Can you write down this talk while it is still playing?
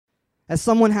As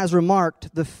someone has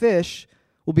remarked, the fish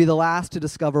will be the last to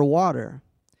discover water.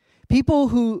 People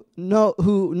who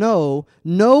know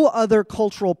no other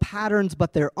cultural patterns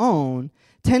but their own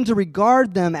tend to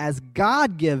regard them as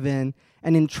God-given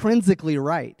and intrinsically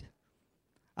right.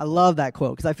 I love that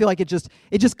quote because I feel like it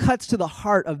just cuts to the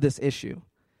heart of this issue.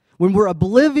 When we're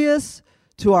oblivious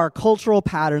to our cultural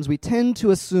patterns, we tend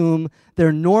to assume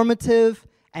they're normative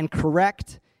and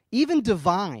correct, even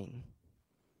divine.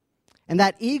 And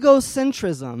that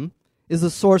egocentrism is the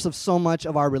source of so much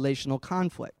of our relational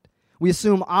conflict. We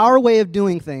assume our way of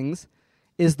doing things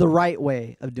is the right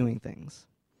way of doing things.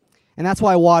 And that's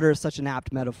why water is such an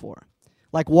apt metaphor.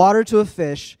 Like water to a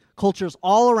fish, culture's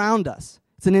all around us.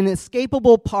 It's an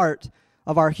inescapable part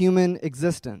of our human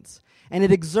existence. And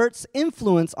it exerts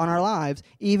influence on our lives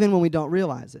even when we don't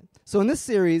realize it. So in this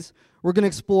series, we're going to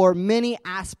explore many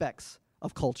aspects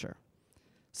of culture.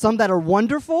 Some that are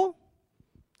wonderful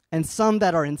and some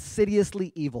that are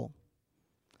insidiously evil.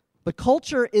 But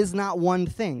culture is not one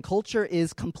thing. Culture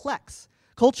is complex.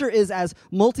 Culture is as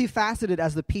multifaceted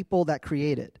as the people that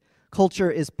create it. Culture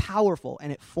is powerful,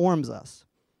 and it forms us.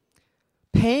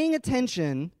 Paying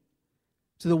attention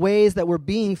to the ways that we're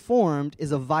being formed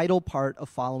is a vital part of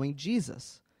following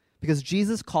Jesus, because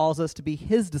Jesus calls us to be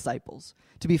his disciples,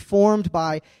 to be formed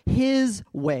by his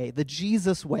way, the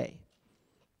Jesus way,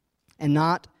 and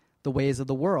not the ways of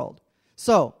the world.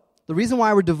 So, the reason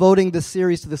why we're devoting this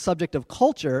series to the subject of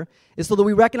culture is so that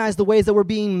we recognize the ways that we're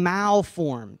being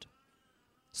malformed,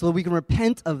 so that we can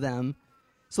repent of them,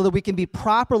 so that we can be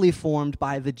properly formed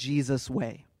by the Jesus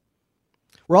way.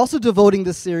 We're also devoting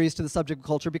this series to the subject of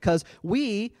culture because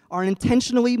we are an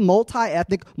intentionally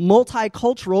multi-ethnic,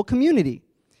 multicultural community.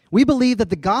 We believe that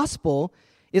the gospel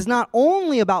is not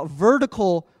only about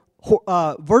vertical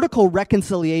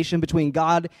reconciliation between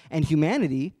God and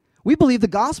humanity. We believe the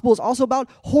gospel is also about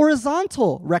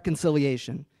horizontal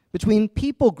reconciliation between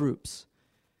people groups.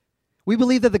 We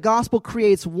believe that the gospel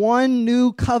creates one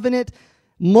new covenant,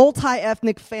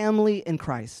 multi-ethnic family in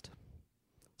Christ.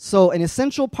 So an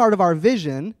essential part of our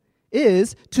vision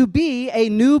is to be a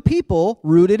new people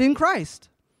rooted in Christ.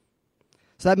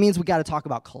 So that means we got to talk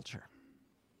about culture.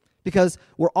 Because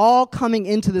we're all coming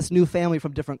into this new family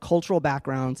from different cultural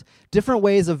backgrounds, different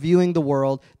ways of viewing the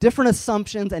world, different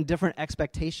assumptions, and different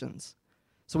expectations.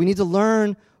 So we need to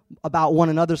learn about one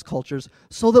another's cultures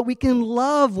so that we can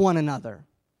love one another.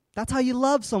 That's how you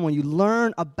love someone. You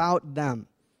learn about them.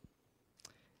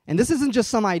 And this isn't just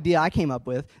some idea I came up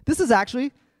with. This is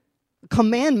actually a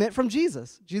commandment from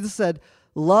Jesus. Jesus said,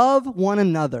 "Love one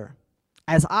another.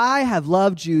 As I have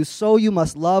loved you, so you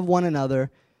must love one another.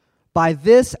 By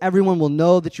this, everyone will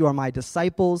know that you are my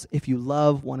disciples if you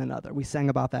love one another." We sang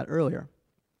about that earlier.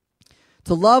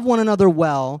 To love one another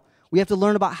well, we have to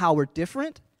learn about how we're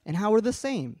different and how we're the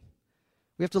same.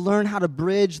 We have to learn how to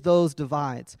bridge those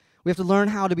divides. We have to learn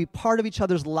how to be part of each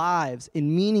other's lives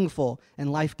in meaningful and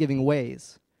life-giving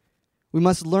ways. We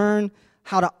must learn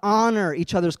how to honor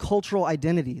each other's cultural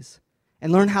identities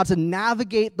and learn how to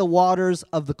navigate the waters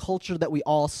of the culture that we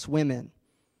all swim in.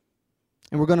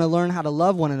 And we're going to learn how to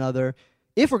love one another.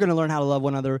 If we're going to learn how to love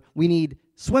one another, we need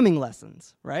swimming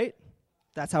lessons, right?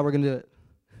 That's how we're going to do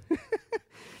it.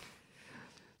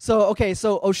 So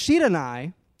Oshita and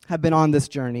I have been on this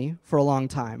journey for a long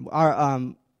time.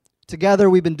 Together,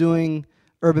 we've been doing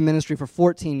urban ministry for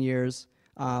 14 years,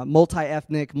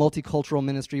 multi-ethnic, multicultural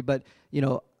ministry. But,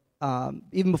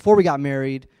 even before we got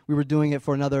married, we were doing it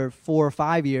for another 4 or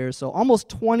 5 years. So almost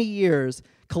 20 years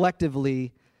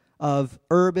collectively of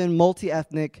urban,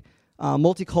 multi-ethnic,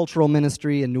 multicultural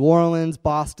ministry in New Orleans,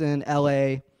 Boston,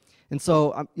 LA. And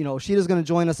so, Oshita's going to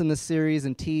join us in this series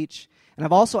and teach. And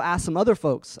I've also asked some other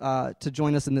folks to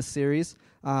join us in this series.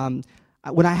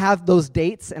 When I have those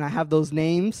dates and I have those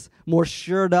names more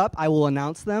shored up, I will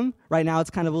announce them. Right now, it's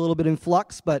kind of a little bit in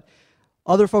flux, but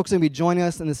other folks are going to be joining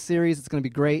us in this series. It's going to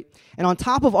be great. And on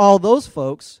top of all those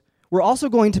folks, we're also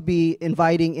going to be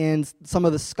inviting in some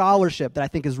of the scholarship that I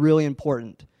think is really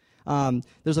important.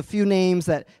 There's a few names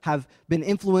that have been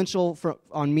influential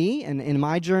on me and in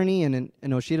my journey and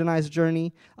in Oshita and I's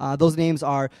journey. Those names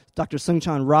are Dr.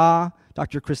 Seung-Chan Rah,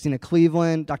 Dr. Christina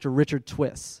Cleveland, Dr. Richard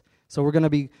Twiss. So we're going to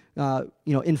be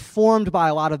informed by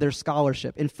a lot of their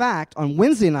scholarship. In fact, on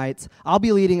Wednesday nights, I'll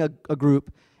be leading a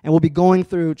group, and we'll be going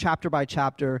through chapter by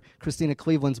chapter Christina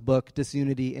Cleveland's book,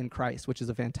 Disunity in Christ, which is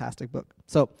a fantastic book.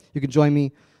 So you can join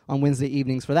me on Wednesday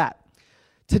evenings for that.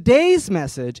 Today's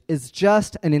message is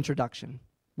just an introduction.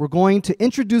 We're going to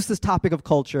introduce this topic of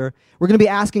culture. We're going to be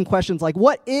asking questions like,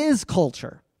 what is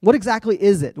culture? What exactly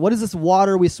is it? What is this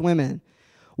water we swim in?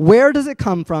 Where does it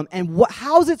come from? And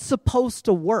how is it supposed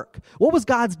to work? What was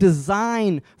God's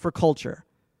design for culture?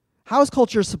 how is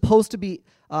culture supposed to be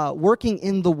working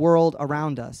in the world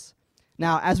around us?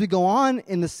 Now, as we go on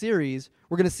in the series,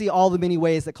 we're going to see all the many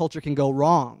ways that culture can go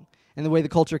wrong and the way the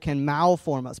culture can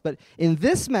malform us. But in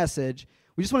this message,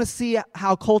 we just want to see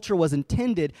how culture was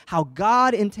intended, how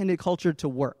God intended culture to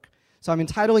work. So I'm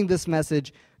entitling this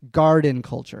message, Garden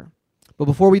Culture. But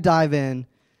before we dive in,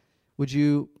 would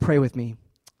you pray with me?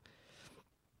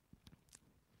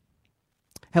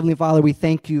 Heavenly Father, we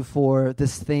thank you for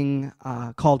this thing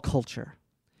called culture.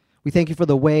 We thank you for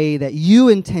the way that you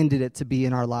intended it to be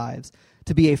in our lives,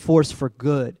 to be a force for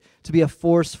good, to be a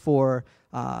force for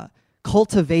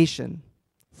cultivation,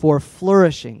 for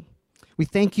flourishing. We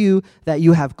thank you that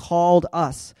you have called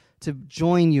us to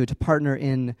join you, to partner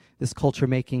in this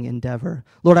culture-making endeavor.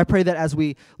 Lord, I pray that as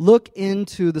we look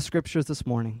into the scriptures this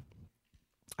morning,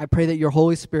 I pray that your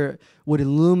Holy Spirit would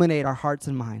illuminate our hearts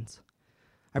and minds.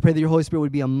 I pray that your Holy Spirit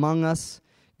would be among us,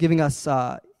 giving us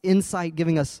insight,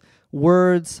 giving us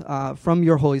words from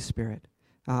your Holy Spirit.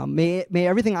 May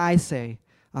everything I say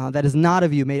that is not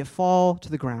of you, may it fall to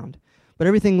the ground. But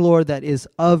everything, Lord, that is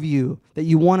of you, that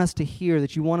you want us to hear,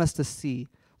 that you want us to see,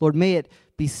 Lord, may it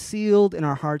be sealed in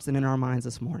our hearts and in our minds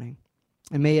this morning.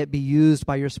 And may it be used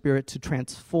by your Spirit to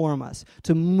transform us,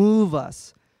 to move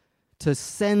us, to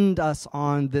send us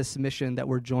on this mission that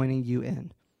we're joining you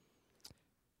in.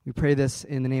 We pray this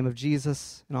in the name of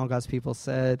Jesus, and all God's people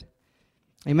said,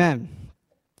 amen.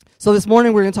 So this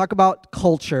morning we're going to talk about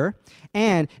culture,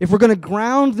 and if we're going to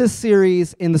ground this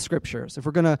series in the scriptures, if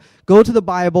we're going to go to the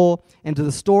Bible and to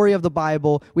the story of the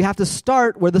Bible, we have to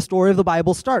start where the story of the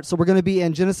Bible starts. So we're going to be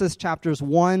in Genesis chapters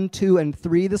 1, 2, and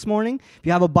 3 this morning. If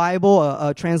you have a Bible,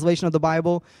 a translation of the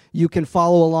Bible, you can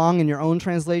follow along in your own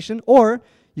translation, or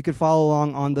you can follow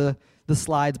along on the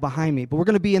slides behind me. But we're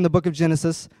going to be in the book of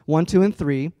Genesis 1, 2, and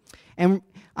 3. And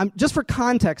just for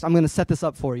context, I'm going to set this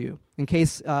up for you in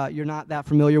case you're not that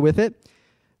familiar with it.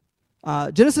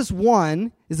 Genesis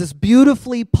 1 is this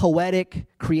beautifully poetic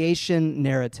creation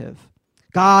narrative.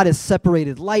 God has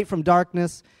separated light from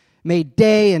darkness, made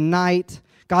day and night.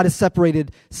 God has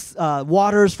separated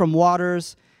waters from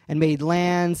waters and made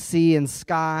land, sea, and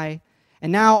sky.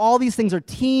 And now all these things are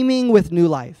teeming with new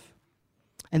life.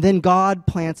 And then God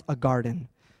plants a garden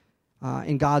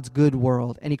in God's good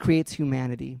world, and he creates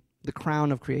humanity, the crown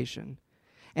of creation,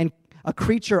 and a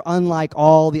creature unlike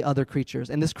all the other creatures.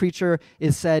 And this creature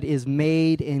is said is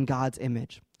made in God's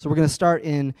image. So we're going to start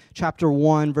in chapter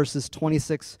 1, verses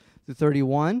 26 through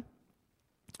 31.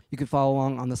 You can follow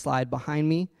along on the slide behind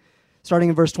me. Starting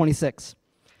in verse 26.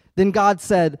 Then God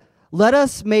said, "Let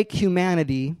us make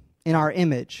humanity in our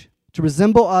image, to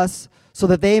resemble us, so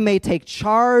that they may take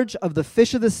charge of the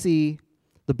fish of the sea,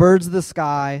 the birds of the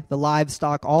sky, the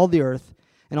livestock, all the earth,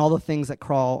 and all the things that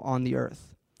crawl on the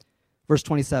earth." Verse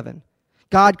 27.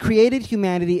 God created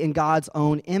humanity in God's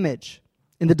own image.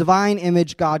 In the divine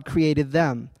image, God created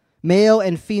them. Male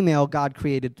and female, God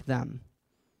created them.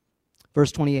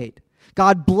 Verse 28.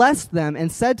 God blessed them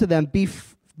and said to them,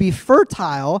 Be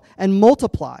fertile and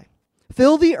multiply.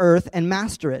 Fill the earth and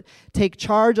master it. Take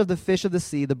charge of the fish of the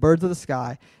sea, the birds of the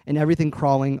sky, and everything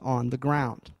crawling on the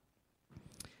ground.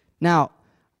 Now,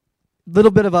 a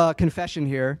little bit of a confession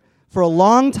here. For a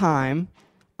long time,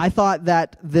 I thought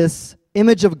that this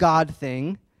image of God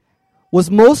thing was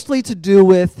mostly to do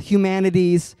with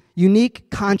humanity's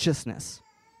unique consciousness,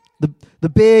 the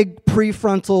big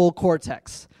prefrontal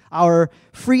cortex, our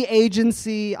free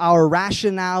agency, our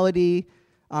rationality.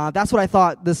 That's what I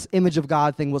thought this image of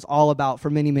God thing was all about for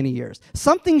many, many years.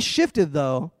 Something shifted,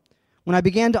 though, when I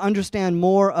began to understand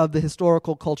more of the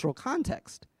historical cultural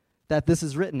context that this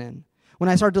is written in. When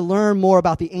I started to learn more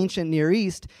about the ancient Near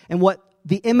East and what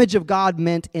the image of God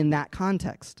meant in that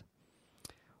context.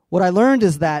 What I learned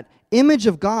is that image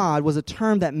of God was a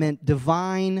term that meant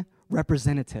divine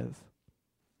representative.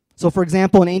 So, for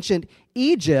example, in ancient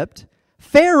Egypt,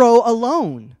 Pharaoh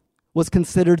alone was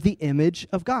considered the image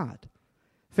of God.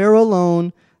 Pharaoh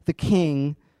alone, the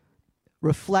king,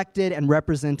 reflected and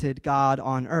represented God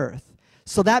on earth.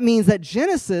 So that means that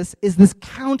Genesis is this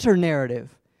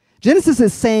counter-narrative. Genesis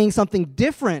is saying something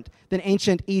different than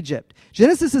ancient Egypt.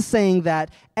 Genesis is saying that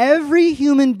every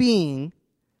human being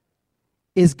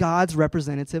is God's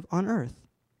representative on earth.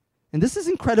 And this is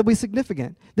incredibly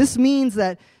significant. This means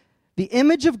that the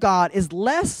image of God is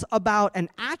less about an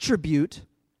attribute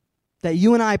that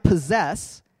you and I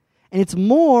possess, and it's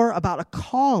more about a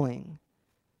calling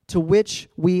to which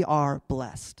we are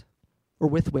blessed, or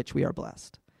with which we are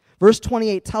blessed. Verse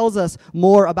 28 tells us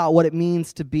more about what it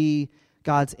means to be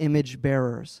God's image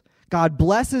bearers. God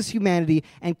blesses humanity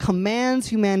and commands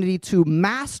humanity to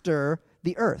master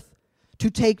the earth, to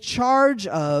take charge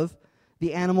of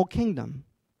the animal kingdom.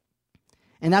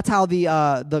 And that's how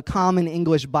the Common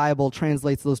English Bible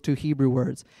translates those two Hebrew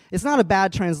words. It's not a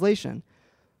bad translation,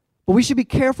 but we should be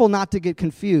careful not to get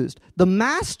confused. The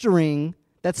mastering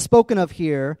that's spoken of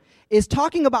here is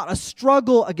talking about a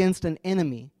struggle against an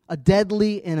enemy, a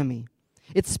deadly enemy.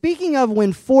 It's speaking of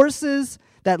when forces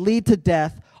that lead to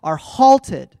death are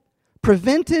halted,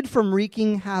 prevented from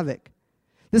wreaking havoc.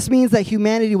 This means that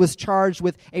humanity was charged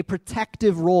with a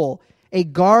protective role, a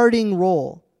guarding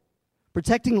role,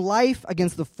 protecting life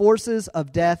against the forces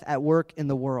of death at work in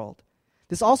the world.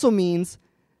 This also means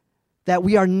that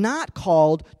we are not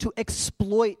called to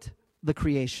exploit the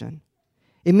creation.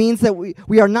 It means that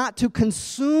we are not to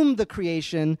consume the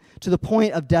creation to the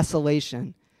point of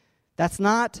desolation. That's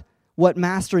not what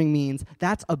mastering means.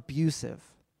 That's abusive.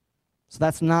 So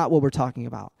that's not what we're talking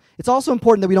about. It's also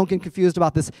important that we don't get confused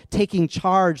about this taking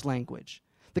charge language.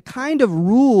 The kind of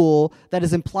rule that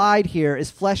is implied here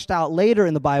is fleshed out later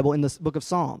in the Bible in the book of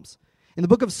Psalms. In the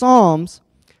book of Psalms,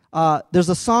 there's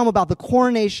a psalm about the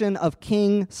coronation of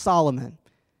King Solomon.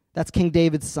 That's King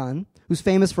David's son, who's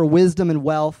famous for wisdom and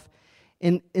wealth.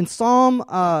 In Psalm,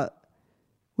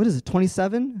 what is it,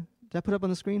 27? Did I put it up on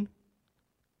the screen?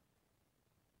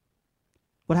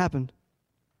 What happened?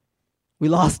 We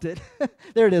lost it.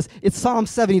 There it is. It's Psalm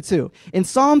 72. In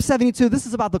Psalm 72, this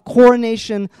is about the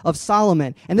coronation of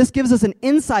Solomon. And this gives us an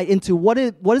insight into what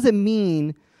does it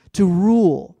mean to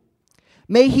rule.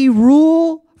 May he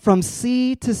rule from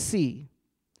sea to sea.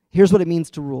 Here's what it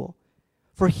means to rule.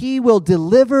 For he will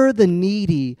deliver the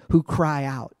needy who cry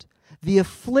out, the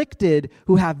afflicted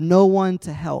who have no one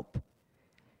to help.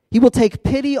 He will take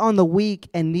pity on the weak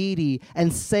and needy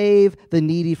and save the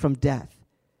needy from death.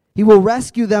 He will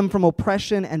rescue them from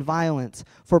oppression and violence,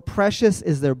 for precious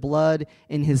is their blood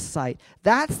in his sight.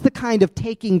 That's the kind of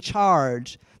taking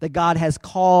charge that God has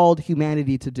called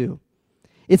humanity to do.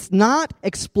 It's not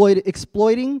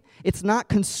exploiting, it's not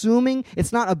consuming,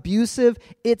 it's not abusive,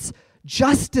 it's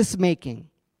justice-making.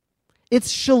 It's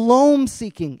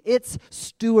shalom-seeking, it's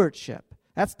stewardship.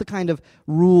 That's the kind of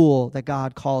rule that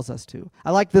God calls us to.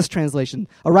 I like this translation.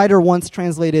 A writer once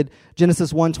translated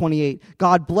Genesis 1:28.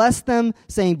 God blessed them,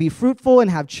 saying, "Be fruitful and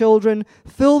have children.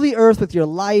 Fill the earth with your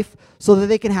life so that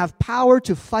they can have power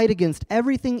to fight against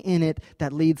everything in it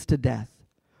that leads to death.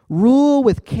 Rule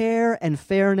with care and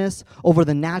fairness over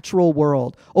the natural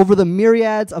world, over the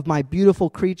myriads of my beautiful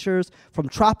creatures, from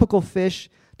tropical fish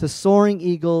to soaring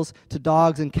eagles to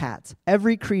dogs and cats,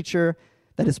 every creature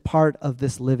that is part of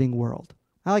this living world."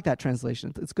 I like that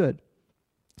translation. It's good.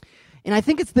 And I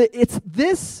think it's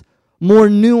this more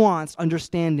nuanced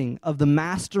understanding of the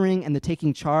mastering and the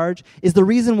taking charge is the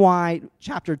reason why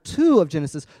chapter 2 of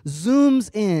Genesis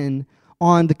zooms in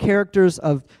on the characters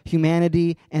of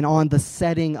humanity and on the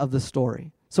setting of the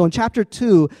story. So in chapter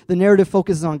 2, the narrative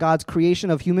focuses on God's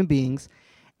creation of human beings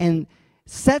and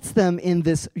sets them in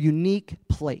this unique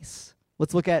place.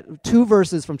 Let's look at 2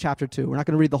 verses from chapter 2. We're not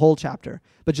going to read the whole chapter,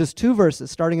 but just 2 verses,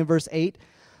 starting in verse 8.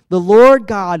 The Lord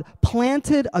God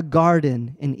planted a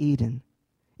garden in Eden,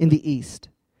 in the east,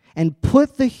 and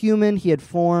put the human he had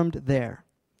formed there.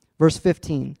 Verse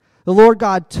 15. The Lord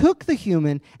God took the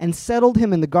human and settled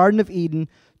him in the Garden of Eden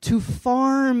to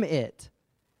farm it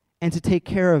and to take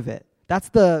care of it. That's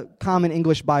the Common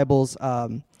English Bible's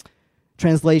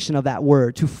translation of that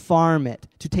word, to farm it,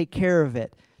 to take care of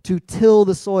it, to till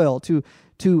the soil,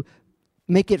 to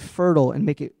make it fertile and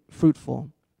make it fruitful.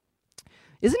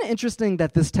 Isn't it interesting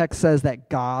that this text says that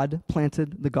God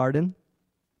planted the garden?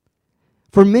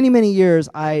 For many, many years,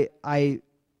 I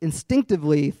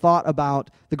instinctively thought about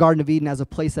the Garden of Eden as a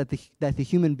place that the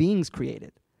human beings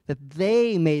created, that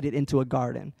they made it into a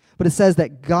garden. But it says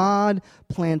that God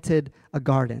planted a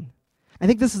garden. I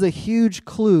think this is a huge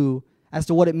clue as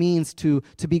to what it means to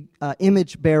be an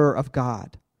image bearer of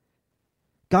God.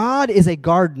 God is a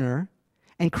gardener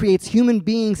and creates human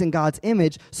beings in God's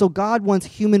image, so God wants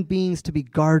human beings to be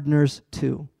gardeners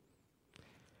too.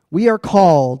 We are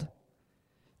called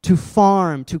to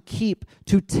farm, to keep,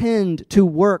 to tend, to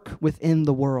work within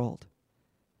the world.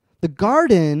 The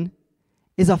garden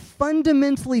is a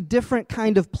fundamentally different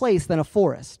kind of place than a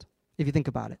forest, if you think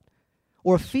about it,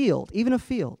 or a field, even a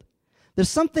field. There's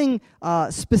something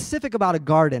specific about a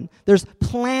garden. There's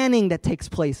planning that takes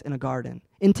place in a garden.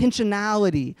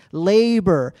 Intentionality,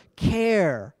 labor,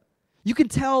 care. You can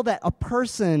tell that a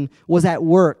person was at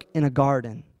work in a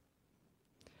garden.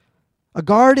 A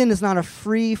garden is not a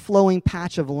free-flowing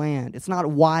patch of land. It's not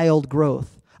wild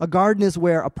growth. A garden is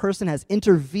where a person has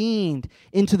intervened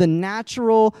into the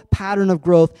natural pattern of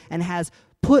growth and has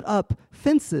put up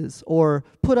fences or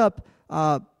put up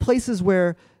places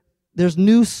where there's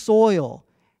new soil.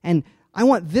 And I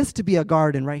want this to be a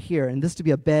garden right here and this to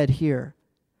be a bed here.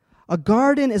 A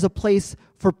garden is a place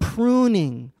for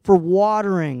pruning, for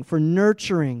watering, for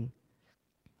nurturing.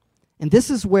 And this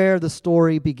is where the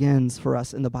story begins for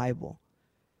us in the Bible.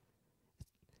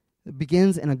 It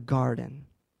begins in a garden.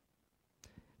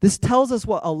 This tells us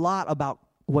a lot about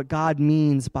what God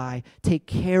means by take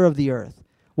care of the earth,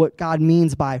 what God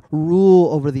means by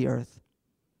rule over the earth.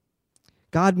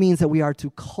 God means that we are to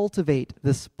cultivate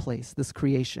this place, this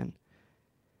creation.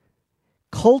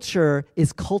 Culture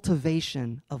is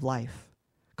cultivation of life.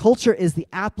 Culture is the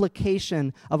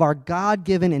application of our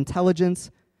God-given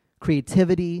intelligence,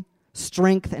 creativity,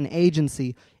 strength, and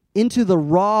agency into the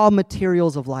raw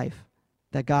materials of life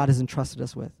that God has entrusted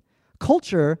us with.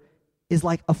 Culture is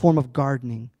like a form of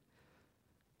gardening.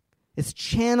 It's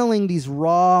channeling these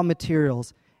raw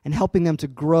materials and helping them to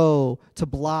grow, to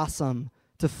blossom,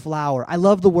 to flower. I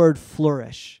love the word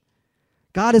flourish.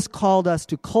 God has called us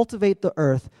to cultivate the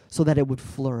earth so that it would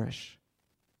flourish.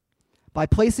 By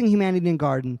placing humanity in a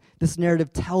garden, this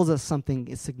narrative tells us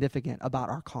something significant about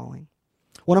our calling.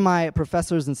 One of my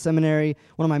professors in seminary,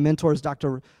 one of my mentors,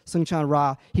 Dr. Seung-Chan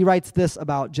Rah, he writes this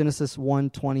about Genesis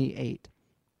 1:28.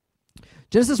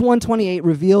 Genesis 1:28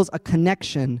 reveals a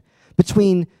connection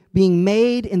between being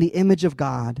made in the image of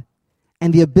God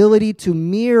and the ability to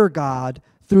mirror God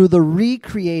through the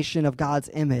recreation of God's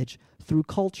image through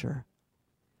culture.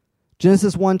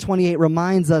 Genesis 1:28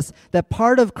 reminds us that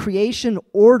part of creation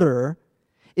order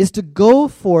is to go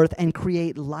forth and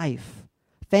create life,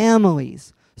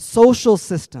 families, social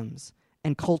systems,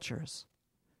 and cultures.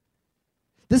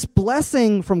 This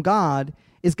blessing from God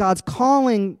is God's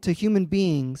calling to human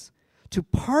beings to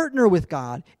partner with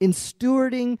God in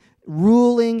stewarding,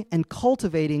 ruling, and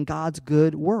cultivating God's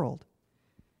good world.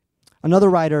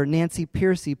 Another writer, Nancy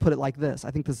Pearcey, put it like this.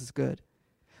 I think this is good.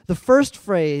 The first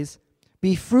phrase,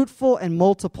 be fruitful and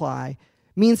multiply,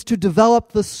 means to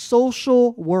develop the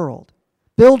social world.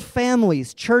 Build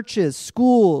families, churches,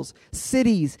 schools,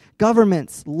 cities,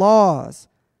 governments, laws.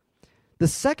 The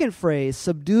second phrase,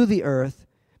 subdue the earth,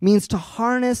 means to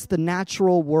harness the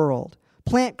natural world.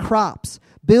 Plant crops,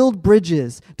 build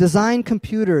bridges, design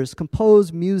computers,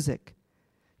 compose music.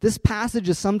 This passage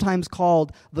is sometimes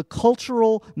called the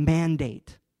cultural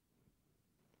mandate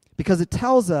because it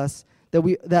tells us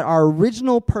that our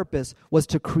original purpose was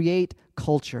to create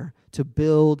culture, to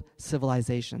build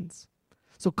civilizations.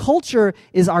 So culture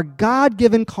is our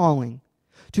God-given calling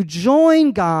to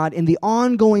join God in the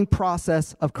ongoing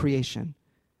process of creation.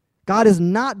 God is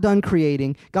not done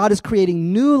creating. God is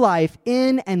creating new life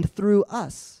in and through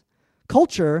us.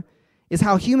 Culture is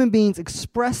how human beings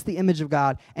express the image of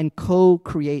God and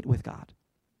co-create with God.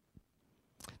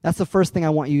 That's the first thing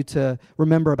I want you to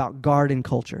remember about garden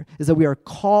culture, is that we are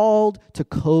called to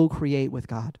co-create with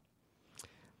God.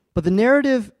 But the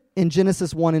narrative in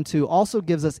Genesis 1 and 2 also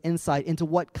gives us insight into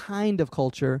what kind of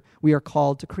culture we are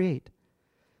called to create.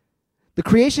 The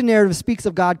creation narrative speaks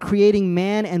of God creating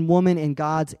man and woman in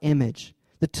God's image.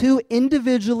 The two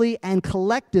individually and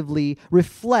collectively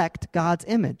reflect God's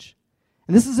image.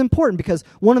 And this is important because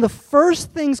one of the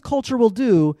first things culture will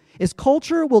do is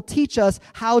culture will teach us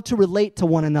how to relate to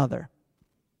one another.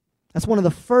 That's one of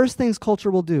the first things culture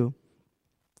will do.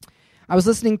 I was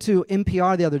listening to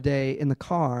NPR the other day in the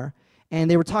car,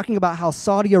 and they were talking about how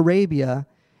Saudi Arabia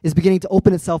is beginning to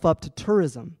open itself up to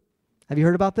tourism. Have you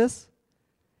heard about this?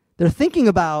 They're thinking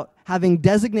about having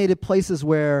designated places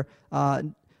where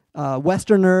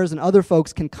Westerners and other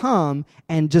folks can come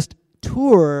and just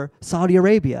tour Saudi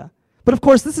Arabia. But of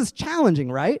course, this is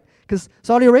challenging, right? Because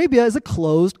Saudi Arabia is a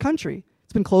closed country.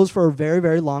 It's been closed for a very,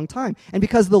 very long time. And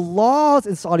because the laws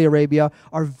in Saudi Arabia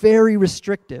are very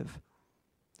restrictive.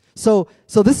 So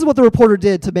this is what the reporter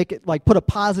did to make it, like, put a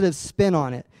positive spin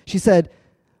on it. She said,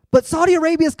 but Saudi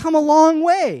Arabia has come a long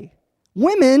way.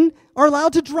 Women are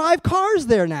allowed to drive cars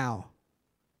there now.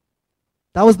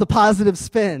 That was the positive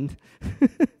spin.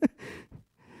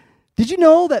 Did you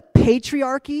know that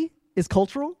patriarchy is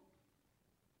cultural?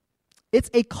 It's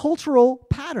a cultural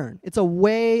pattern. It's a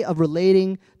way of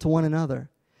relating to one another.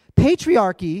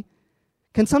 Patriarchy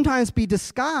can sometimes be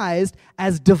disguised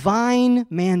as divine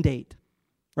mandate,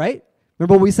 right?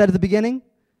 Remember what we said at the beginning?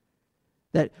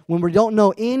 That when we don't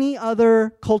know any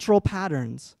other cultural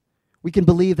patterns, we can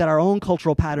believe that our own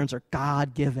cultural patterns are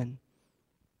God-given.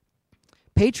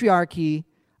 Patriarchy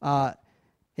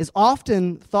is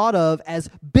often thought of as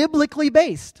biblically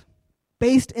based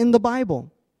in the Bible.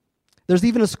 There's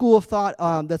even a school of thought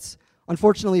that's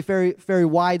unfortunately very, very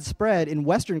widespread in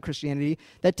Western Christianity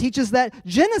that teaches that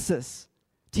Genesis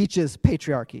teaches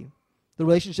patriarchy, the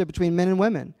relationship between men and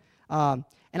women. And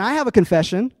I have a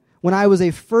confession. When I was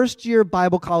a first-year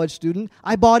Bible college student,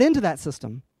 I bought into that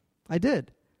system. I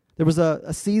did. There was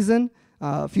a season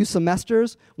a few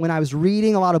semesters when I was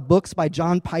reading a lot of books by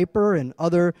John Piper and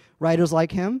other writers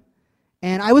like him,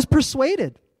 and I was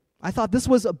persuaded. I thought this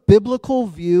was a biblical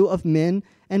view of men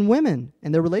and women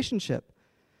and their relationship.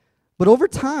 But over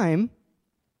time,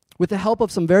 with the help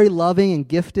of some very loving and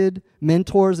gifted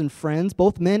mentors and friends,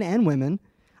 both men and women,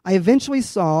 I eventually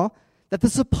saw that the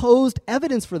supposed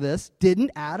evidence for this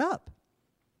didn't add up.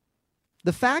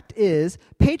 The fact is,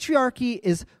 patriarchy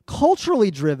is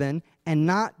culturally driven and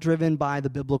not driven by the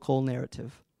biblical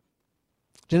narrative.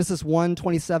 Genesis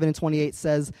 1:27 and 28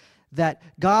 says that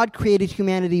God created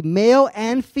humanity male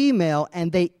and female,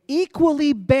 and they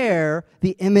equally bear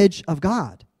the image of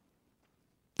God.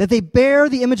 That they bear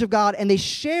the image of God, and they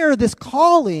share this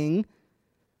calling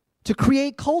to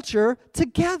create culture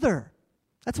together.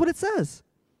 That's what it says.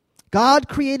 God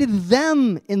created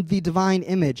them in the divine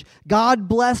image. God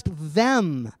blessed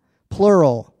them,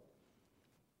 plural.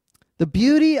 The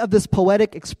beauty of this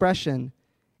poetic expression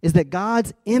is that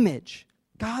God's image,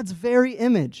 God's very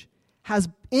image, has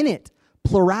in it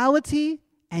plurality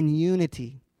and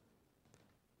unity.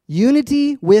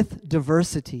 Unity with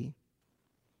diversity.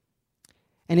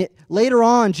 And later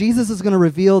on, Jesus is going to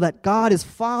reveal that God is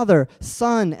Father,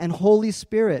 Son, and Holy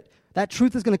Spirit. That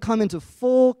truth is going to come into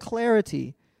full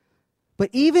clarity. But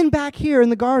even back here in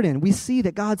the garden, we see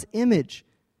that God's image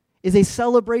is a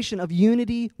celebration of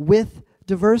unity with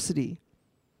diversity.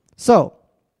 So,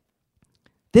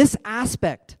 this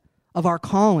aspect of our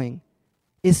calling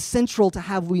is central to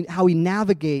how we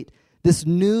navigate this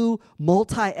new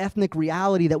multi-ethnic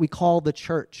reality that we call the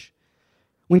church.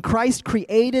 When Christ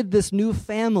created this new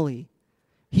family,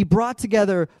 he brought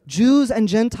together Jews and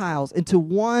Gentiles into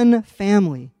one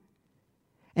family.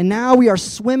 And now we are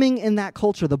swimming in that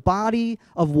culture. The body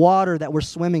of water that we're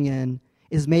swimming in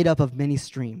is made up of many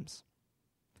streams,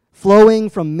 flowing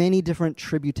from many different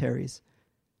tributaries,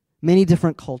 many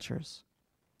different cultures.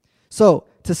 So,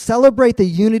 to celebrate the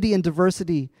unity and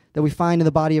diversity that we find in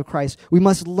the body of Christ, we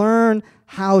must learn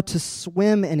how to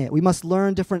swim in it. We must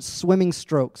learn different swimming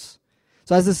strokes.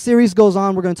 So as this series goes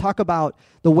on, we're going to talk about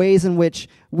the ways in which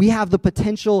we have the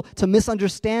potential to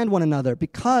misunderstand one another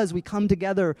because we come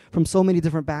together from so many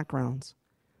different backgrounds.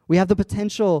 We have the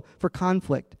potential for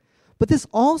conflict. But this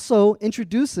also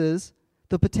introduces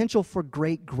the potential for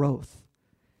great growth.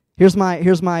 Here's my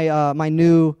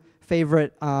new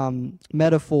favorite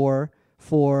metaphor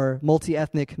for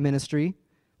multi-ethnic ministry,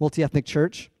 multi-ethnic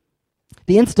church.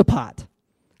 The Instapot.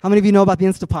 How many of you know about the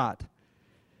Instapot?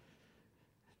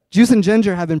 Juice and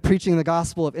Ginger have been preaching the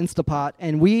gospel of Instapot,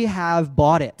 and we have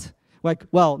bought it.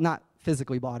 Not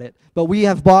physically bought it, but we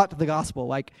have bought the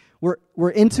gospel. We're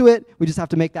into it. We just have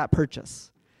to make that purchase.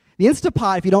 The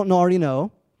Instapot, if you don't already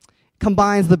know,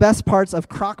 combines the best parts of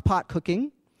crock-pot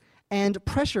cooking and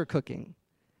pressure cooking.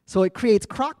 So it creates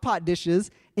crock-pot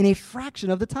dishes in a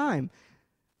fraction of the time.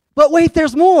 But wait,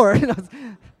 there's more.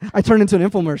 I turned into an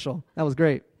infomercial. That was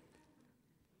great.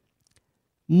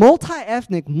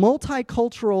 Multi-ethnic,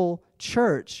 multicultural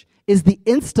church is the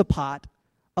Instapot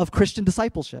of Christian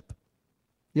discipleship.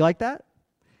 You like that?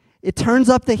 It turns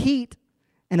up the heat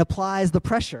and applies the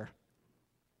pressure.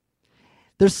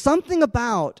 There's something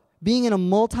about being in a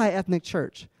multi-ethnic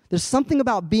church. There's something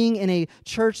about being in a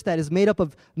church that is made up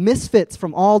of misfits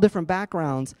from all different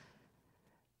backgrounds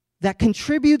that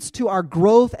contributes to our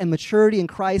growth and maturity in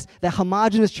Christ that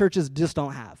homogeneous churches just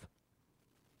don't have.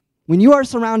 When you are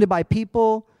surrounded by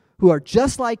people who are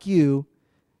just like you,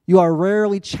 you are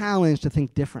rarely challenged to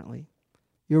think differently.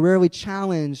 You're rarely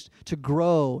challenged to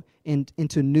grow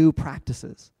into new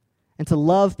practices and to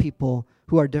love people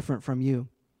who are different from you.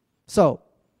 So,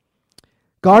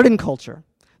 garden culture,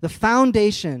 the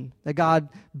foundation that God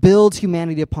builds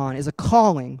humanity upon, is a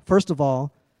calling, first of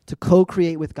all, to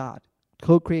co-create with God,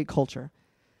 co-create culture.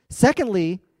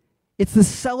 Secondly, it's the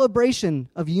celebration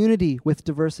of unity with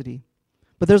diversity.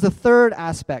 But there's a third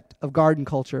aspect of garden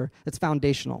culture that's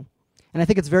foundational. And I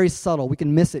think it's very subtle. We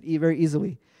can miss it very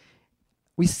easily.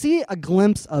 We see a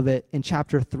glimpse of it in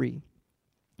chapter 3.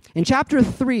 In chapter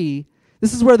 3,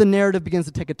 this is where the narrative begins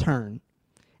to take a turn.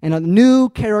 And a new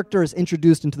character is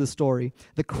introduced into the story,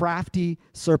 the crafty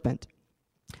serpent.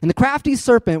 And the crafty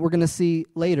serpent, we're going to see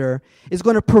later, is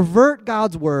going to pervert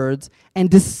God's words and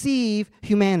deceive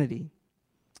humanity.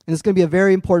 And it's going to be a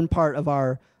very important part of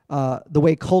the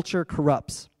way culture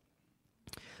corrupts.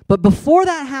 But before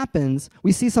that happens,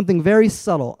 we see something very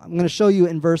subtle. I'm going to show you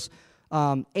in verse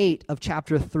 8 of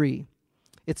chapter 3.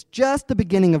 It's just the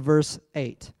beginning of verse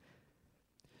 8.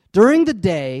 During the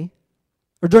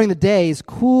day's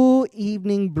cool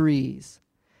evening breeze,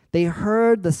 they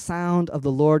heard the sound of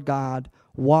the Lord God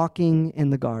walking in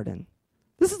the garden.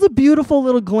 This is a beautiful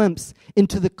little glimpse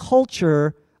into the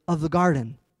culture of the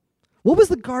garden. What was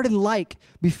the garden like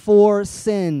before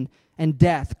sin and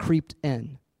death creeped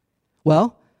in?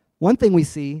 Well, one thing we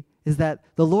see is that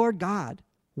the Lord God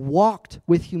walked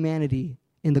with humanity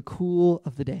in the cool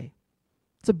of the day.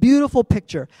 It's a beautiful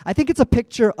picture. I think it's a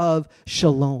picture of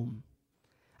shalom.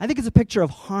 I think it's a picture of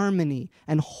harmony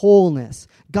and wholeness.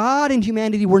 God and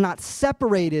humanity were not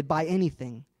separated by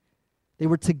anything. They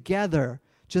were together,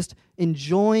 just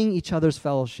enjoying each other's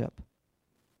fellowship.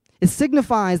 It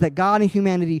signifies that God and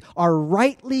humanity are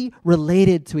rightly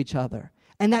related to each other,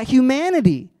 and that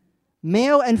humanity,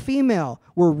 male and female,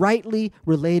 were rightly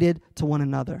related to one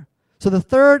another. So the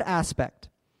third aspect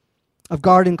of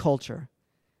garden culture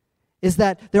is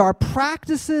that there are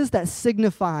practices that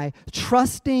signify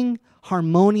trusting,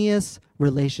 harmonious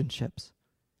relationships.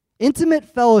 Intimate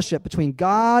fellowship between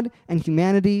God and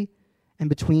humanity and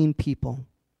between people.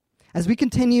 As we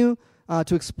continue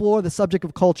to explore the subject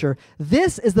of culture,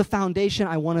 this is the foundation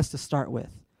I want us to start with.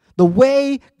 The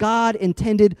way God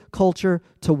intended culture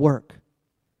to work.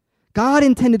 God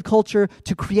intended culture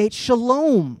to create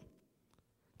shalom.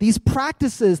 These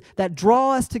practices that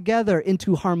draw us together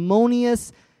into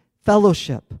harmonious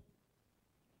fellowship.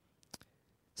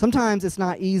 Sometimes it's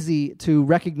not easy to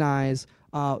recognize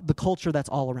the culture that's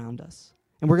all around us.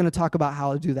 And we're going to talk about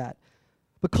how to do that.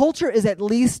 But culture is at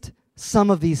least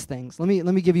some of these things. Let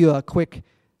me give you a quick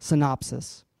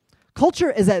synopsis.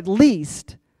 Culture is at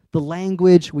least the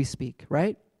language we speak,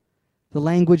 right? The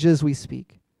languages we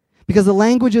speak. Because the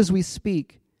languages we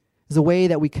speak is the way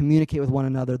that we communicate with one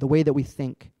another, the way that we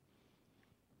think.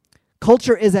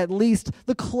 Culture is at least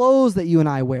the clothes that you and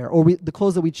I wear, or the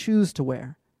clothes that we choose to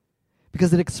wear.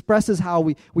 Because it expresses how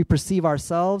we perceive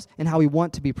ourselves and how we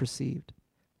want to be perceived.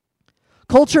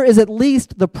 Culture is at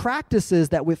least the practices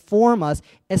that would form us,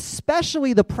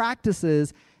 especially the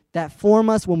practices that form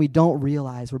us when we don't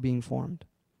realize we're being formed.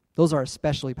 Those are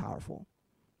especially powerful.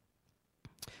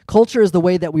 Culture is the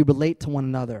way that we relate to one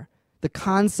another, the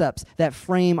concepts that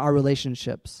frame our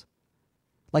relationships,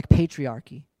 like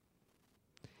patriarchy.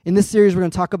 In this series, we're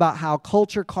going to talk about how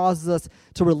culture causes us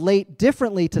to relate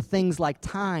differently to things like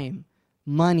time,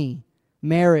 money,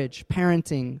 marriage,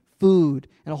 parenting, food,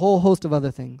 and a whole host of other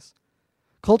things.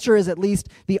 Culture is at least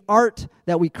the art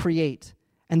that we create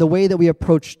and the way that we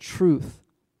approach truth,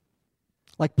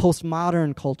 like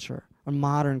postmodern culture or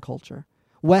modern culture,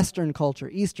 Western culture,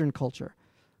 Eastern culture.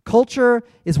 Culture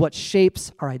is what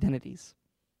shapes our identities.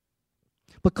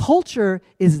 But culture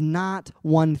is not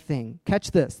one thing.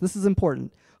 Catch this. This is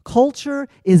important. Culture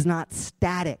is not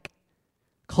static.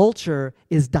 Culture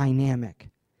is dynamic.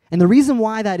 And the reason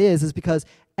why that is because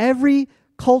every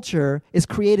culture is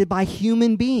created by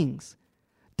human beings.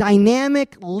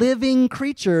 Dynamic, living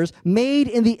creatures made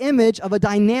in the image of a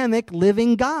dynamic,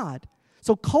 living God.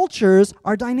 So cultures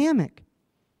are dynamic.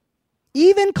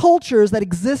 Even cultures that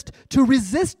exist to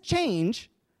resist change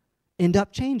end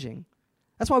up changing.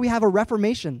 That's why we have a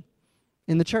Reformation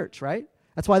in the church, right?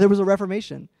 That's why there was a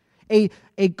Reformation. A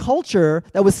culture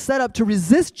that was set up to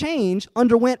resist change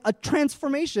underwent a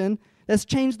transformation that's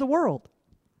changed the world.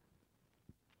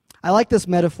 I like this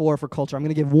metaphor for culture. I'm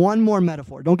going to give one more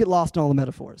metaphor. Don't get lost in all the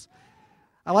metaphors.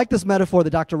 I like this metaphor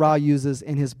that Dr. Ra uses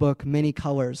in his book, Many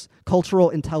Colors, Cultural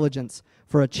Intelligence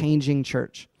for a Changing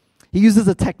Church. He uses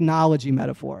a technology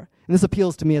metaphor. And this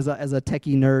appeals to me as a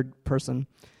techie nerd person.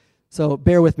 So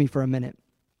bear with me for a minute.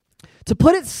 To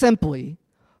put it simply,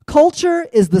 culture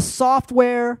is the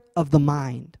software of the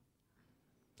mind.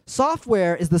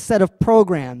 Software is the set of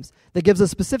programs that gives a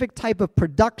specific type of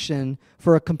production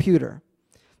for a computer.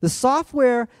 The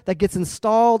software that gets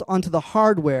installed onto the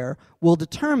hardware will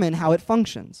determine how it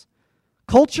functions.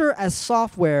 Culture as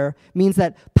software means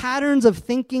that patterns of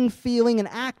thinking, feeling, and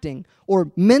acting,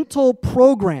 or mental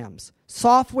programs,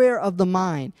 software of the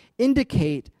mind,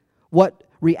 indicate what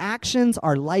reactions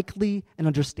are likely and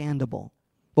understandable.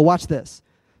 But watch this.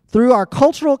 Through our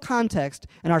cultural context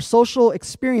and our social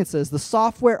experiences, the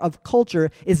software of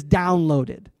culture is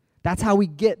downloaded. That's how we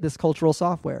get this cultural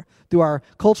software, through our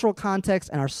cultural context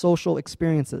and our social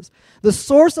experiences. The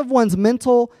source of one's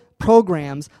mental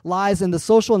programs lies in the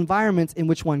social environments in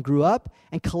which one grew up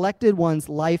and collected one's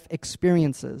life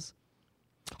experiences.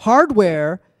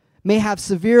 Hardware may have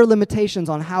severe limitations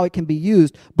on how it can be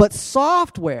used, but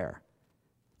software,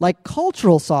 like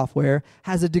cultural software,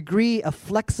 has a degree of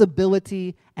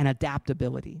flexibility and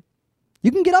adaptability.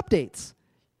 You can get updates.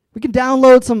 We can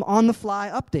download some on-the-fly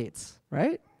updates,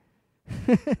 right?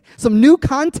 Some new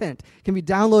content can be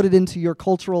downloaded into your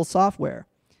cultural software.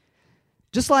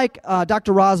 Just like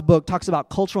Dr. Ra's book talks about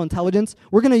cultural intelligence,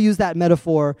 we're going to use that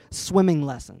metaphor, swimming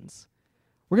lessons.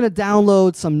 We're going to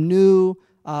download some new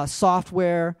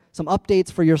software, some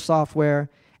updates for your software,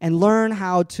 and learn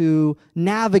how to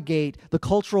navigate the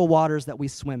cultural waters that we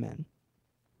swim in.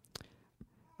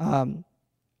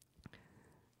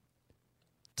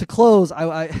 To close,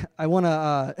 I want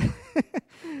to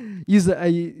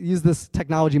use this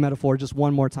technology metaphor just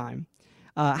one more time.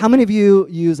 How many of you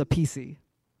use a PC?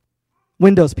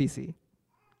 Windows PC,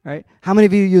 right? How many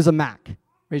of you use a Mac?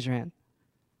 Raise your hand.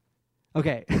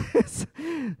 Okay.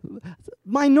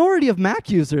 Minority of Mac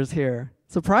users here,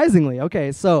 surprisingly.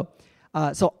 Okay, so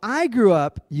I grew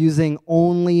up using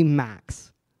only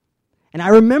Macs. And I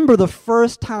remember the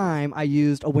first time I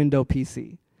used a Windows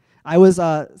PC. I was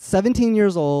 17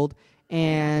 years old,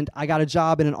 and I got a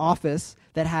job in an office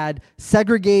that had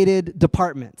segregated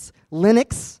departments,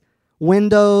 Linux,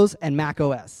 Windows, and Mac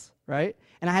OS, right?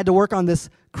 And I had to work on this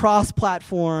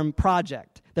cross-platform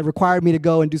project that required me to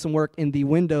go and do some work in the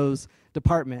Windows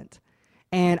department.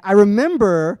 And I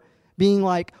remember being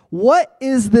like, what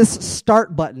is this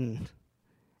start button?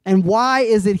 And why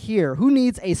is it here? Who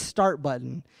needs a start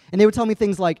button? And they would tell me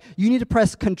things like, you need to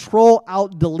press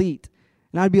Control-Alt-Delete.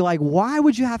 And I'd be like, why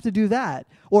would you have to do that?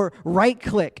 Or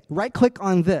right-click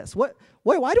on this. Why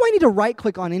do I need to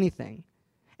right-click on anything?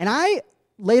 And I,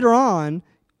 later on,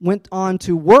 went on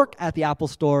to work at the Apple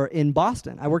Store in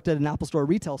Boston. I worked at an Apple Store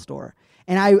retail store.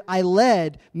 And I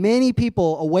led many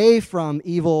people away from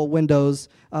evil Windows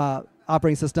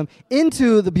operating system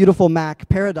into the beautiful Mac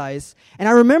paradise. And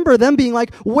I remember them being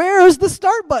like, where's the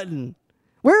start button?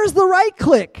 Where's the right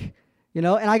click? And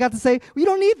I got to say, we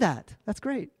don't need that. That's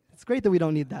great. It's great that we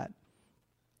don't need that.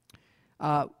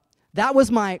 That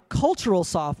was my cultural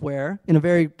software in a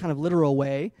very kind of literal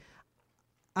way.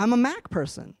 I'm a Mac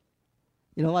person.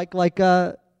 Like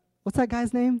what's that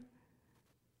guy's name?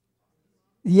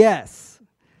 Yes.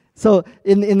 So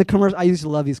in the commercial, I used to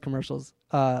love these commercials.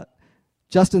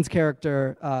 Justin's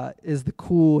character is the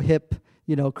cool, hip,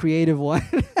 creative one.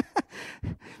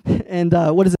 And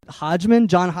what is it? Hodgman?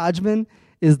 John Hodgman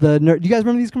is the nerd. Do you guys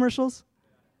remember these commercials?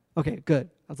 Okay, good.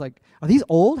 I was like, are these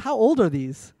old? How old are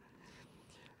these?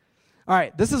 All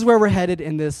right, this is where we're headed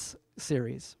in this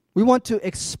series. We want to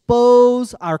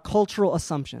expose our cultural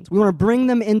assumptions. We want to bring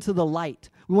them into the light.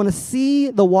 We want to see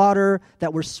the water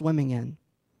that we're swimming in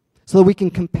so that we can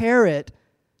compare it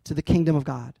to the kingdom of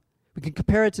God. We can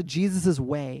compare it to Jesus'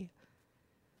 way.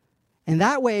 And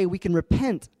that way we can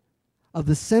repent of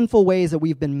the sinful ways that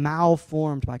we've been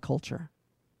malformed by culture,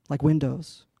 like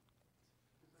Windows.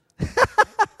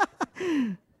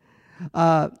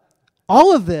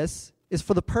 All of this is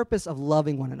for the purpose of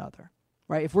loving one another,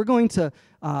 right? If we're going to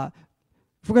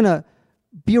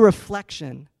be a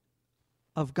reflection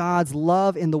of God's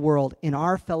love in the world, in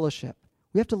our fellowship,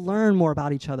 we have to learn more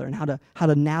about each other and how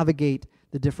to navigate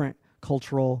the different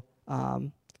cultural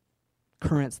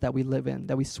currents that we live in,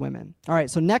 that we swim in. All right,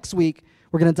 so next week,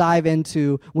 we're going to dive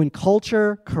into when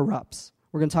culture corrupts.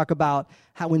 We're going to talk about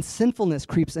how when sinfulness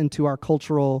creeps into our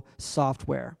cultural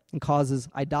software and causes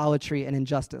idolatry and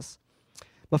injustice.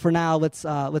 But for now,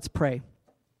 let's pray.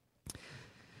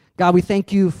 God, we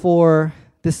thank you for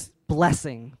this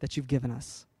blessing that you've given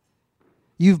us.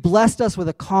 You've blessed us with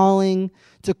a calling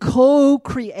to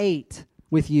co-create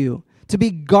with you, to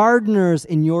be gardeners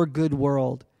in your good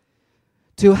world,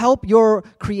 to help your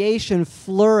creation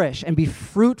flourish and be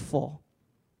fruitful,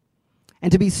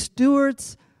 and to be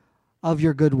stewards of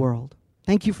your good world.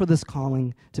 Thank you for this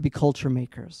calling to be culture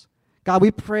makers. God, we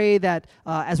pray that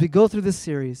as we go through this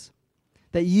series,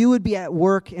 that you would be at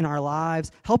work in our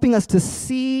lives, helping us to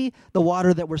see the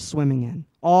water that we're swimming in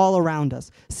all around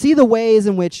us. See the ways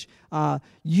in which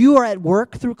you are at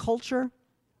work through culture.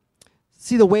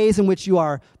 See the ways in which you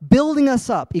are building us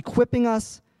up, equipping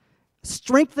us,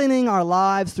 strengthening our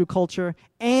lives through culture,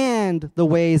 and the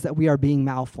ways that we are being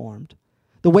malformed.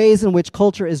 The ways in which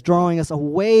culture is drawing us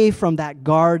away from that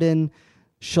garden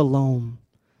shalom.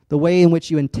 The way in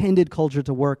which you intended culture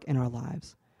to work in our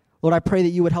lives. Lord, I pray that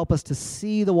you would help us to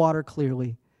see the water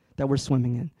clearly that we're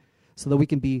swimming in so that we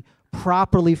can be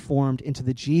properly formed into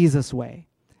the Jesus way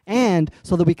and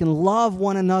so that we can love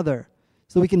one another,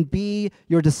 so that we can be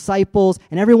your disciples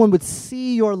and everyone would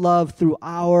see your love through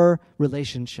our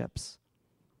relationships.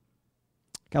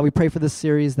 God, we pray for this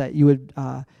series that you would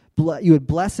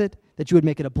bless it, that you would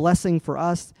make it a blessing for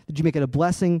us, that you make it a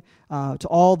blessing to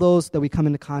all those that we come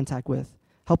into contact with.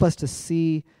 Help us to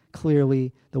see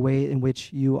clearly the way in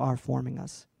which you are forming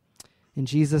us. In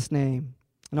Jesus' name.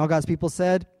 And all God's people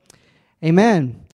said, amen.